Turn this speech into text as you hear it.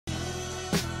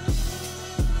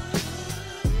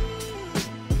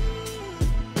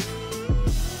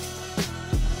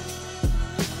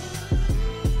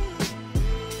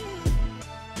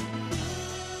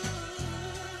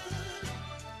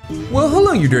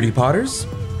Hello, you dirty potters.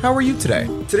 How are you today?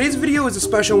 Today's video is a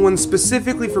special one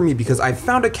specifically for me because I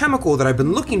found a chemical that I've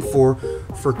been looking for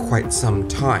quite some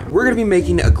time. We're gonna be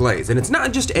making a glaze, and it's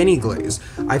not just any glaze.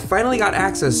 I finally got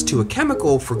access to a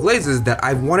chemical for glazes that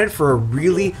I've wanted for a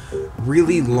really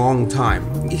long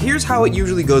time. Here's how it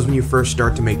usually goes when you first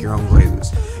start to make your own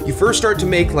glazes. You first start to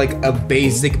make like a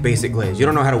basic glaze. You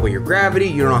don't know how to weigh your gravity,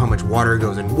 you don't know how much water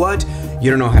goes in what, you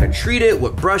don't know how to treat it,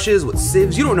 what brushes, what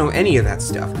sieves, you don't know any of that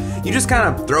stuff. You just kind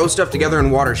of throw stuff together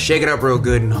in water, shake it up real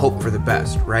good, and hope for the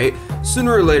best, right?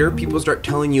 Sooner or later, people start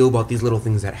telling you about these little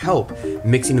things that help.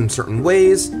 Mixing in certain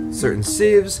ways, certain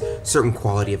sieves, certain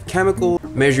quality of chemical,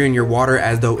 measuring your water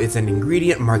as though it's an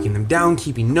ingredient, marking them down,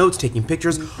 keeping notes, taking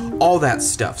pictures, all that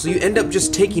stuff. So you end up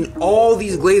just taking all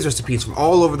these glaze recipes from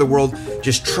all over the world,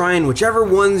 just trying whichever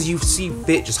ones you see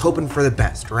fit, just hoping for the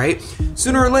best, right?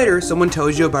 Sooner or later, someone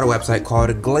tells you about a website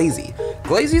called Glazy.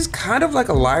 Glazy is kind of like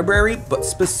a library, but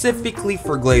specifically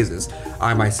for glazes.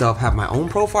 I myself have my own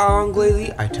profile on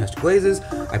Glazy. I test glazes,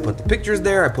 I put the pictures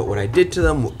there, I put what I did to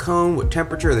them, what cone, what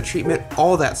temperature, the treatment,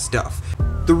 all that stuff.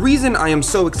 The reason I am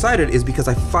so excited is because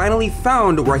I finally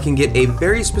found where I can get a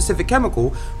very specific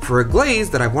chemical for a glaze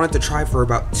that I've wanted to try for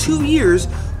about 2 years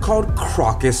called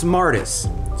Crocus Martis.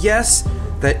 Yes,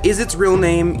 that is its real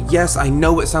name. Yes, I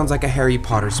know it sounds like a Harry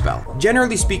Potter spell.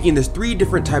 Generally speaking, there's 3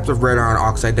 different types of red iron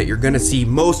oxide that you're gonna see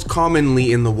most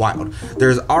commonly in the wild.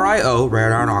 There's R.I.O,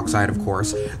 red iron oxide, of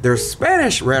course. There's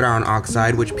Spanish red iron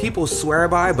oxide, which people swear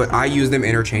by, but I use them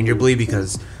interchangeably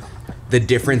because the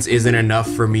difference isn't enough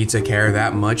for me to care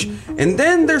that much. And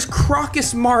then there's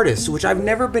Crocus Martis, which I've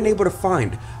never been able to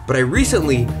find, but I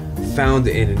recently found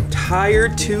an entire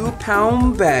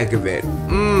 2-pound bag of it.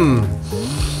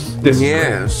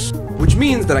 Yes. Which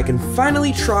means that I can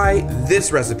finally try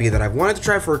this recipe that I've wanted to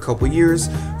try for a couple years.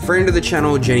 Friend of the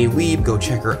channel, Jenny Weeb, go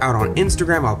check her out on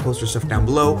Instagram. I'll post her stuff down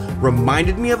below.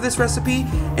 Reminded me of this recipe,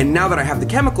 and now that I have the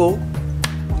chemical,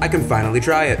 I can finally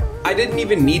try it. I didn't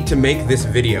even need to make this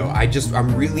video.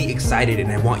 I'm really excited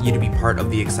and I want you to be part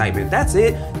of the excitement. That's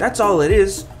it. That's all it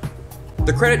is.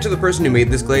 The credit to the person who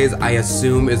made this glaze, I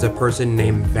assume, is a person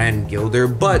named Gilder,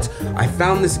 but I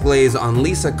found this glaze on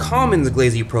Lisa Common's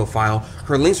Glazy profile.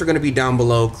 Her links are gonna be down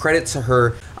below. Credit to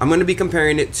her. I'm gonna be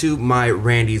comparing it to my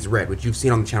Randy's Red, which you've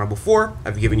seen on the channel before.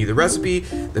 I've given you the recipe.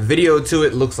 The video to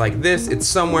it looks like this. It's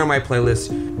somewhere in my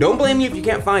playlist. Don't blame me if you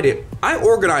can't find it. I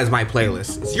organize my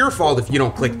playlist. It's your fault if you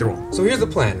don't click through them. So here's the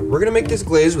plan. We're gonna make this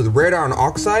glaze with red iron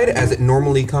oxide as it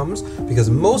normally comes,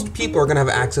 because most people are gonna have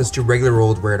access to regular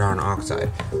old red iron oxide.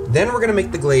 Then we're gonna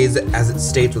make the glaze as it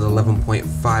states with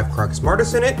 11.5 Crocus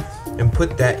Martis in it, and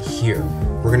put that here.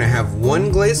 We're gonna have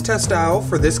one glaze testile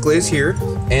for this glaze here,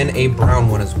 and a brown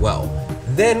one as well.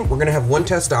 Then we're gonna have one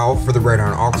testile for the red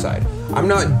iron oxide. I'm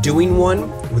not doing one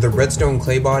with a redstone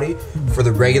clay body for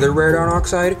the regular red iron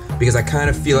oxide because I kind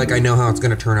of feel like I know how it's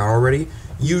gonna turn out already.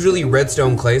 Usually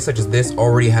redstone clay such as this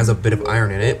already has a bit of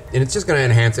iron in it, and it's just gonna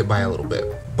enhance it by a little bit.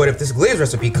 But if this glaze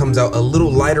recipe comes out a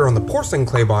little lighter on the porcelain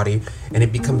clay body and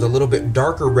it becomes a little bit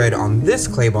darker red on this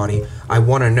clay body, I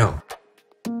wanna know.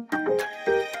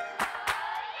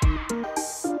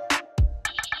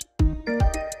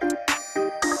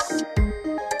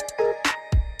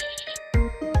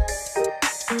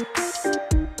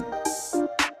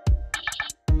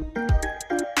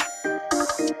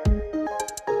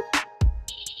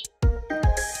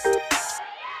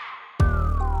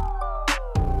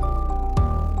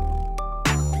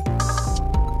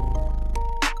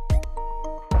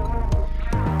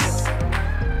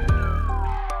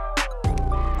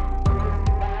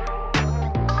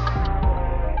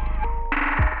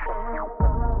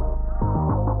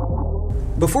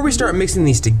 Before we start mixing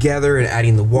these together and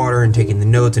adding the water and taking the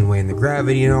notes and weighing the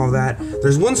gravity and all that,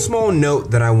 there's one small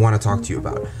note that I want to talk to you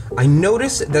about. I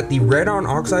noticed that the red iron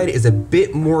oxide is a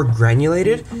bit more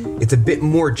granulated. It's a bit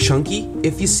more chunky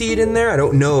if you see it in there. I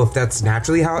don't know if that's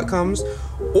naturally how it comes,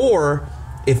 or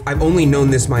if I've only known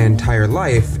this my entire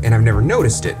life and I've never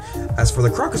noticed it. As for the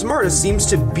Crocus Martis, seems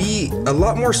to be a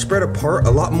lot more spread apart,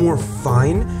 a lot more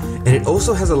fine, and it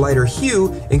also has a lighter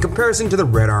hue in comparison to the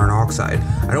red iron oxide.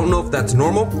 I don't know if that's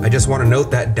normal, I just want to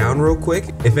note that down real quick.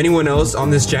 If anyone else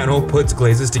on this channel puts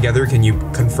glazes together, can you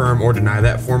confirm or deny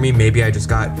that for me? Maybe I just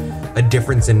got a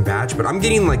difference in batch, but I'm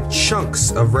getting like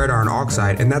chunks of red iron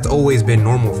oxide, and that's always been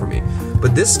normal for me.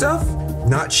 But this stuff,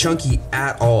 not chunky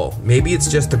at all. Maybe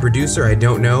it's just the producer, I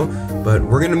don't know, but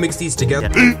we're gonna mix these together.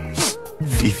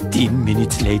 15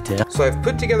 minutes later. So I've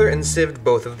put together and sieved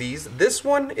both of these. This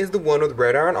one is the one with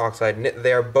red iron oxide in it.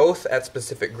 They are both at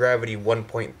specific gravity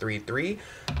 1.33.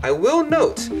 I will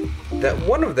note that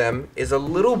one of them is a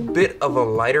little bit of a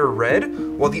lighter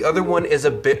red, while the other one is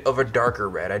a bit of a darker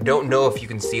red. I don't know if you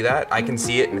can see that. I can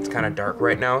see it, and it's kind of dark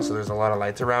right now, so there's a lot of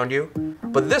lights around you.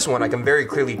 But this one I can very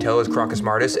clearly tell is Crocus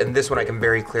Martis, and this one I can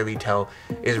very clearly tell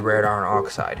is red iron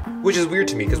oxide. Which is weird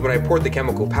to me, because when I poured the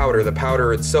chemical powder, the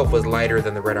powder itself was lighter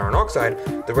than the red iron oxide.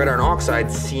 The red iron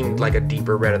oxide seemed like a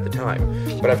deeper red at the time.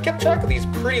 But I've kept track of these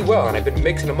pretty well, and I've been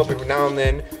mixing them up every now and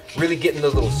then, really getting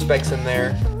those little specks in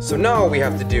there. So now all we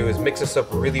have to do is mix this up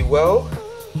really well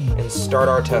and start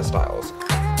our test styles.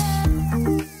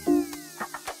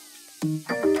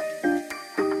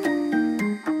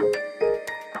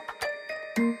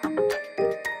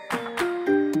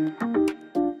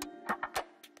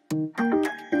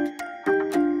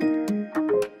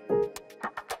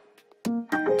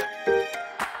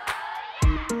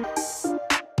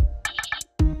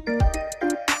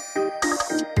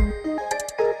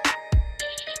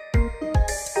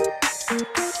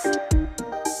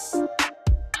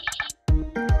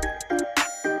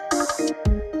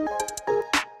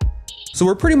 So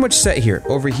we're pretty much set here.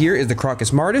 Over here is the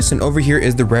Crocus Martis, and over here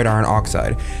is the red iron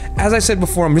oxide. As I said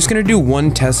before, I'm just gonna do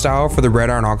one test style for the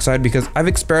red iron oxide because I've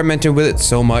experimented with it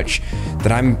so much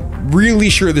that I'm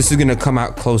really sure this is gonna come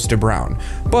out close to brown.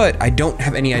 But I don't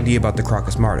have any idea about the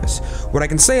Crocus Martis. What I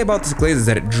can say about this glaze is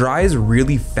that it dries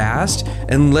really fast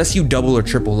unless you double or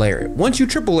triple layer it. Once you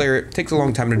triple layer it, it takes a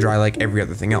long time to dry like every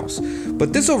other thing else.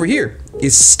 But this over here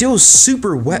is still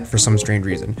super wet for some strange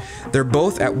reason. They're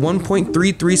both at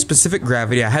 1.33 specific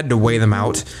gravity. I had to weigh them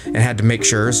out and had to make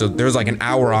sure. So there was like an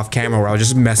hour off camera where I was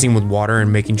just messing with water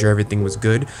and making sure everything was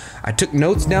good. I took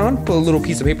notes down, put a little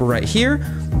piece of paper right here.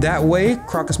 That way,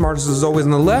 Crocus Martis is always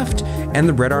on the left and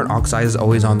the red iron oxide is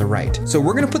always on the right. So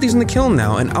we're gonna put these in the kiln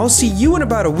now, and I'll see you in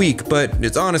about a week, but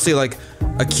it's honestly like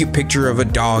a cute picture of a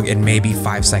dog in maybe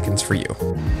 5 seconds for you.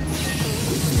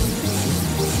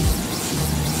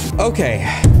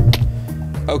 Okay,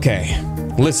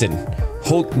 listen,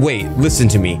 listen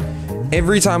to me.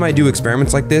 Every time I do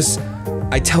experiments like this,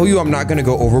 I tell you I'm not gonna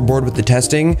go overboard with the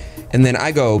testing, and then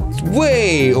I go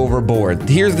way overboard.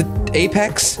 Here's the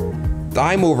apex,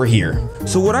 I'm over here.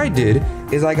 So what I did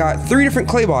is I got 3 different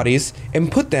clay bodies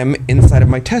and put them inside of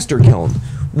my tester kiln,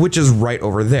 which is right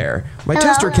over there. My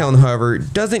tester kiln, however,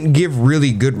 doesn't give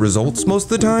really good results most of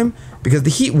the time because the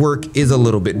heat work is a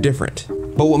little bit different.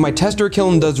 But what my tester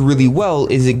kiln does really well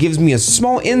is it gives me a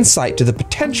small insight to the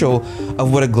potential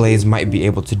of what a glaze might be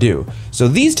able to do. So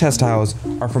these test tiles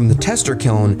are from the tester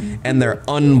kiln and they're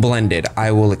unblended.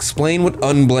 I will explain what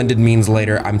unblended means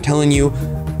later. I'm telling you,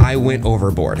 I went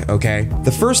overboard, okay?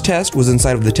 The first test was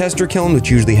inside of the tester kiln,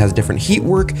 which usually has different heat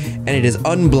work, and it is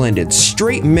unblended,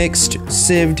 straight mixed,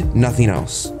 sieved, nothing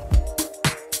else.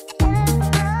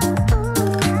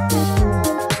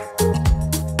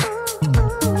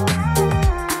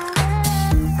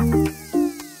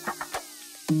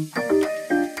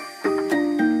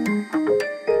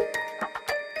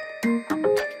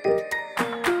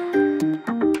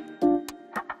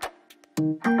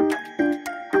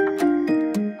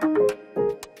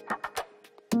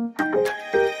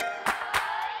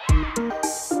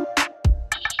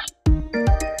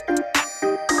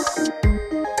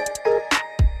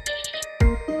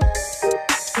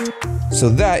 So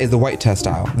that is the white test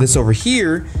style. This over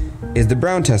here is the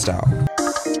brown test style.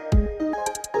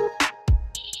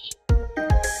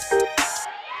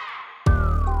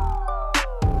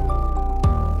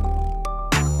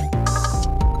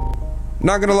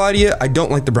 Not gonna lie to you, I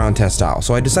don't like the brown test style,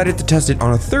 so I decided to test it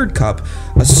on a third cup,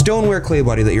 a stoneware clay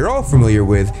body that you're all familiar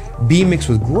with, B mixed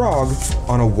with grog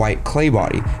on a white clay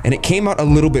body, and it came out a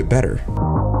little bit better.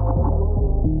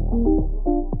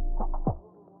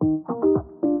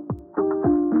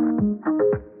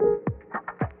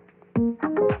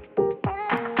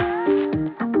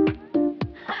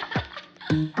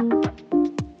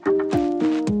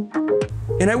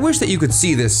 And I wish that you could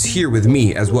see this here with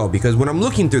me as well, because when I'm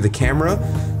looking through the camera,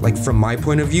 like from my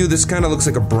point of view, this kind of looks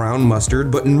like a brown mustard,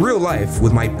 but in real life,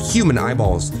 with my human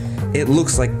eyeballs, it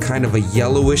looks like kind of a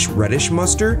yellowish reddish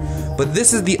mustard, but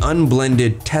this is the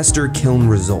unblended tester kiln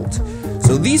result.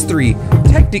 So these three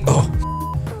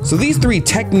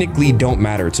technically don't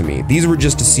matter to me. These were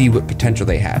just to see what potential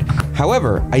they had.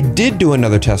 However, I did do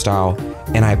another test style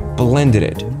and I blended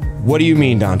it What do you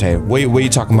mean, Donte? What are you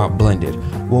talking about blended?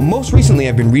 Well, most recently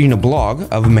I've been reading a blog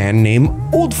of a man named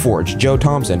Old Forge, Joe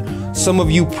Thompson. Some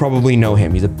of you probably know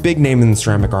him. He's a big name in the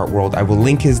ceramic art world. I will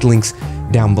link his links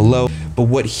down below. But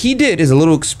what he did is a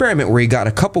little experiment where he got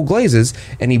a couple glazes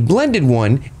and he blended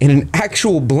one in an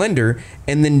actual blender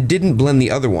and then didn't blend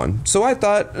the other one. So I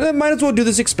thought, might as well do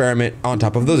this experiment on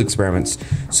top of those experiments.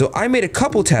 So I made a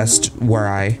couple tests where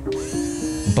I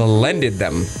blended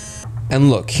them. And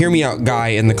look, hear me out, guy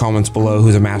in the comments below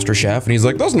who's a master chef, and he's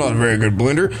like, that's not a very good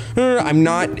blender. I'm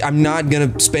not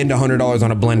gonna spend $100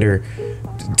 on a blender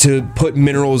to put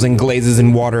minerals and glazes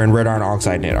and water and red iron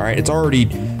oxide in it, all right? It's already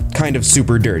kind of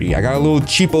super dirty. I got a little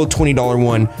cheapo $20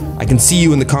 one. I can see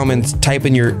you in the comments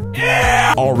typing your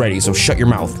already, so shut your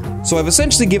mouth. So I've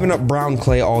essentially given up brown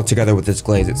clay altogether with this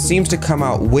glaze. It seems to come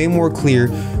out way more clear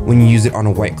when you use it on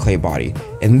a white clay body.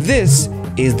 And this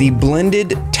is the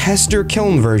blended tester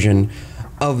kiln version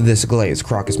of this glaze,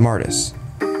 Crocus Martis.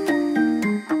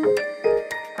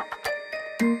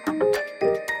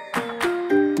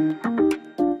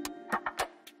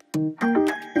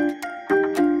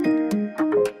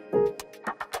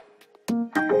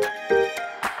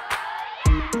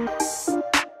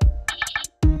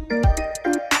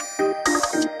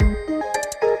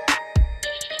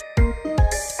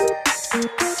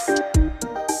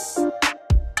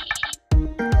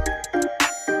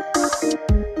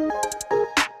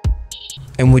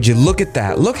 And would you look at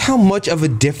that? Look how much of a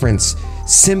difference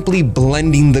simply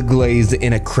blending the glaze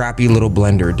in a crappy little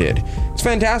blender did. It's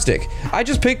fantastic. I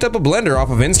just picked up a blender off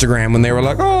of Instagram when they were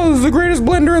like, oh, this is the greatest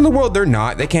blender in the world. They're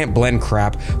not. They can't blend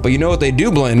crap. But you know what they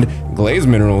do blend? Glaze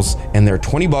minerals. And they're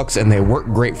 20 bucks and they work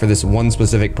great for this one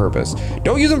specific purpose.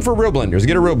 Don't use them for real blenders.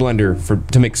 Get a real blender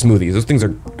to make smoothies. Those things are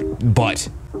butt.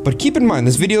 But keep in mind,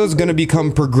 this video is going to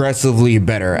become progressively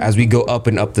better as we go up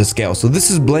and up the scale. So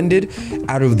this is blended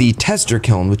out of the tester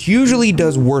kiln, which usually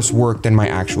does worse work than my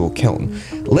actual kiln.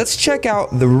 Let's check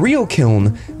out the real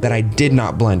kiln that I did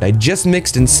not blend. I just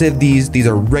mixed and sieved these. These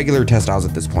are regular textiles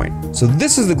at this point. So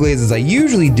this is the glaze as I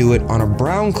usually do it on a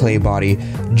brown clay body,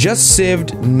 just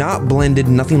sieved, not blended,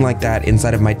 nothing like that,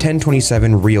 inside of my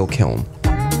 1027 real kiln.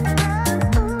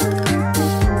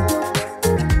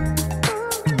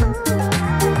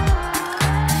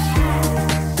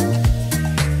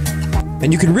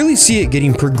 And you can really see it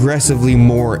getting progressively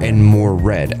more and more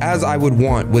red, as I would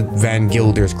want with Van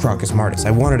Gilder's Crocus Martis.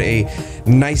 I wanted a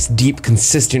nice, deep,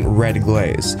 consistent red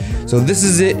glaze. So this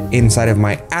is it inside of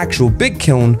my actual big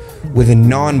kiln with a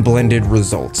non-blended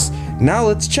results. Now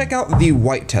let's check out the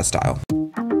white textile.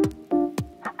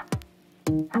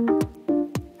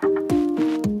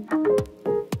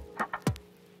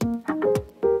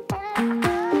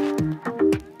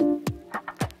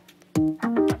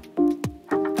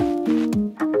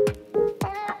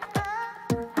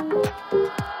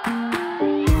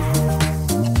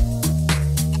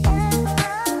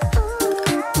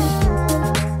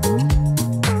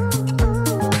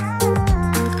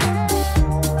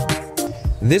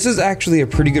 This is actually a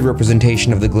pretty good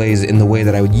representation of the glaze in the way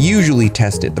that I would usually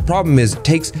test it. The problem is it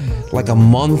takes like a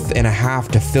month and a half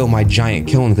to fill my giant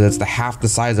kiln because it's half the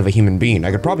size of a human being.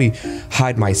 I could probably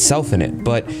hide myself in it,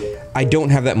 but I don't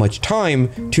have that much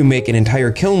time to make an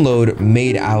entire kiln load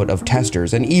made out of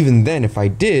testers. And even then, if I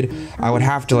did, I would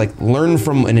have to like learn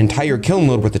from an entire kiln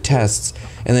load worth of tests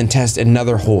and then test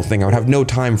another whole thing. I would have no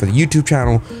time for the YouTube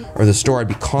channel or the store. I'd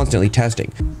be constantly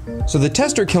testing. So the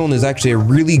tester kiln is actually a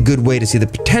really good way to see the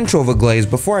potential of a glaze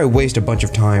before I waste a bunch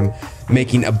of time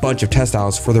making a bunch of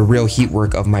textiles for the real heat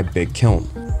work of my big kiln.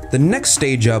 The next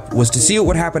stage up was to see what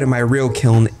would happen in my real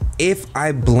kiln if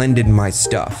I blended my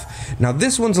stuff. Now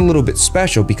this one's a little bit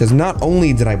special because not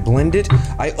only did I blend it,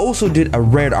 I also did a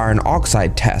red iron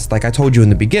oxide test. Like I told you in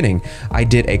the beginning, I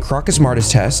did a Crocus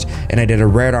Martis test and I did a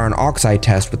red iron oxide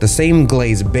test with the same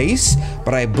glaze base,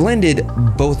 but I blended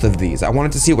both of these. I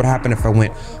wanted to see what would happen if I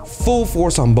went full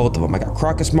force on both of them. I got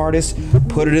Crocus Martis,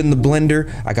 put it in the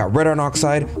blender. I got red iron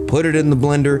oxide, put it in the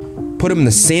blender, put them in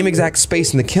the same exact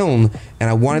space in the kiln, and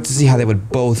I wanted to see how they would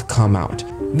both come out.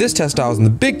 This textile is in the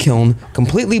big kiln,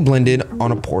 completely blended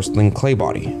on a porcelain clay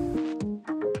body.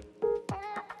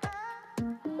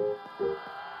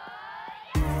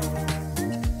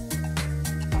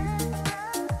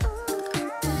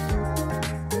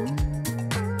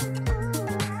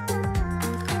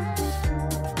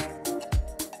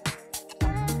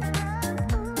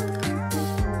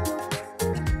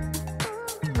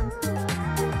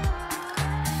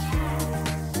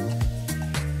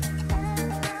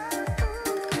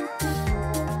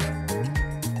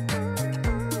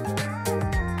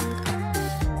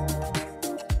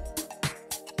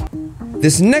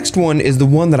 This next one is the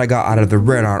one that I got out of the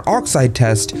red iron oxide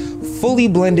test fully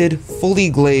blended, fully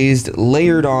glazed,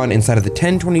 layered on inside of the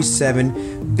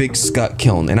 1027 Big Scut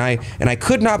kiln, and I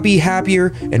could not be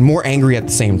happier and more angry at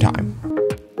the same time.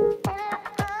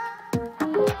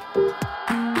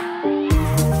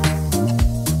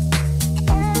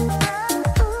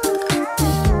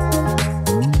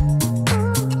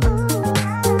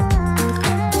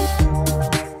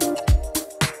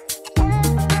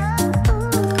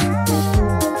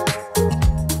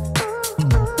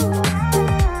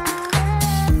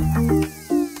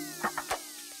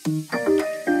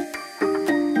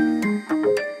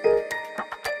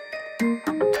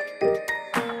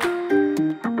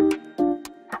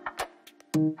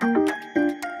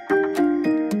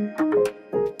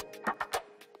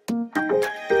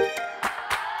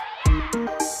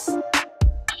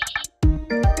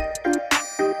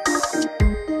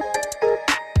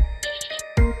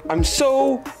 I'm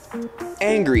so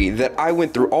angry that I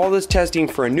went through all this testing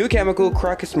for a new chemical,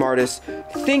 Crocus Martis,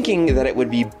 thinking that it would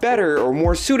be better or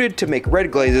more suited to make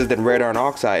red glazes than red iron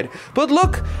oxide. But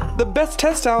look, the best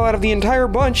textile out of the entire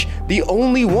bunch, the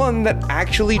only one that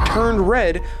actually turned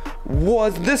red,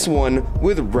 was this one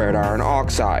with red iron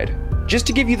oxide. Just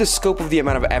to give you the scope of the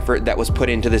amount of effort that was put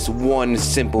into this one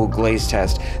simple glaze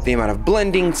test, the amount of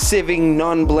blending, sieving,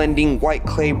 non-blending, white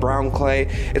clay, brown clay,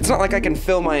 it's not like I can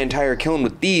fill my entire kiln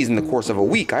with these in the course of a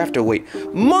week. I have to wait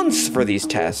months for these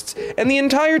tests, and the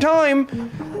entire time,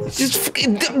 it's just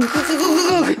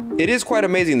it is quite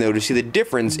amazing though to see the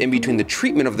difference in between the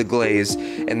treatment of the glaze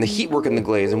and the heat work in the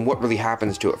glaze and what really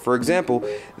happens to it. For example,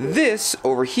 this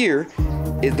over here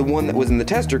is the one that was in the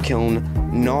tester kiln,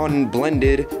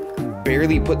 non-blended,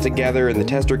 barely put together in the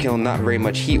tester kiln, not very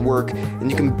much heat work, and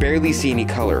you can barely see any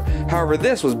color. However,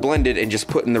 this was blended and just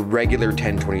put in the regular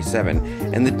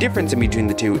 1027, and the difference in between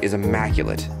the two is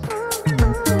immaculate.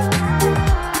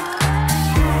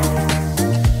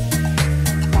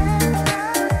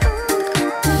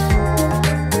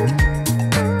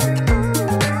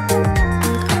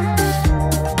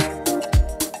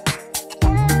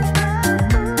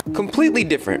 Completely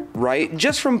different, right?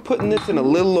 Just from putting this in a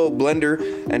little old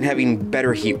blender and having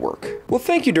better heat work. Well,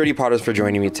 thank you, Dirty Potters, for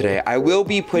joining me today. I will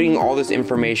be putting all this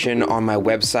information on my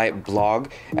website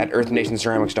blog at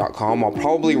earthnationceramics.com. I'll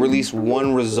probably release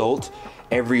one result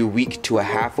every week to a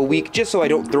half a week, just so I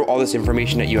don't throw all this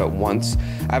information at you at once.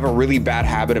 I have a really bad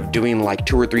habit of doing like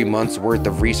 2 or 3 months worth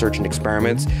of research and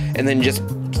experiments and then just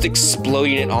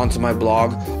exploding it onto my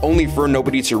blog, only for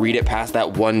nobody to read it past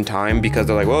that one time because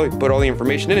they're like, well, you put all the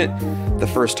information in it the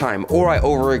first time, or I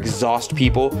over-exhaust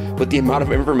people with the amount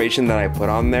of information that I put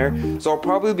on there. So I'll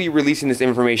probably be releasing this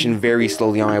information very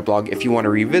slowly on my blog. If you want to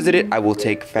revisit it, I will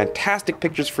take fantastic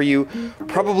pictures for you,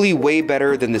 probably way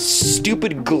better than this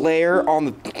stupid glare on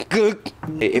the...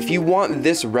 If you want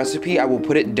this recipe, I will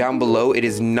put it down below. It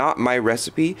is not my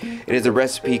recipe. It is a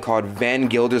recipe called Van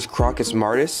Gilder's Crocus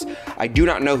Martis. I do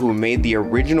not know who made the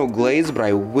original glaze, but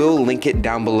I will link it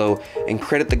down below and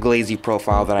credit the glazy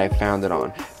profile that I found it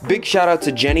on. Big shout out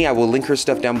to Jenny. I will link her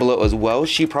stuff down below as well.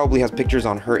 She probably has pictures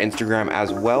on her Instagram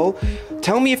as well.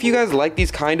 Tell me if you guys like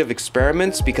these kind of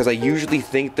experiments, because I usually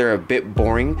think they're a bit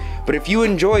boring, but if you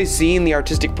enjoy seeing the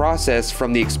artistic process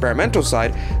from the experimental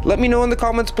side, let me know in the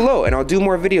comments below and I'll do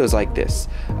more videos like this.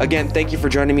 Again, thank you for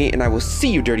joining me, and I will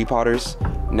see you, Dirty Potters,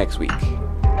 next week.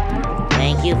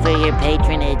 Thank you for your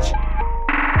patronage.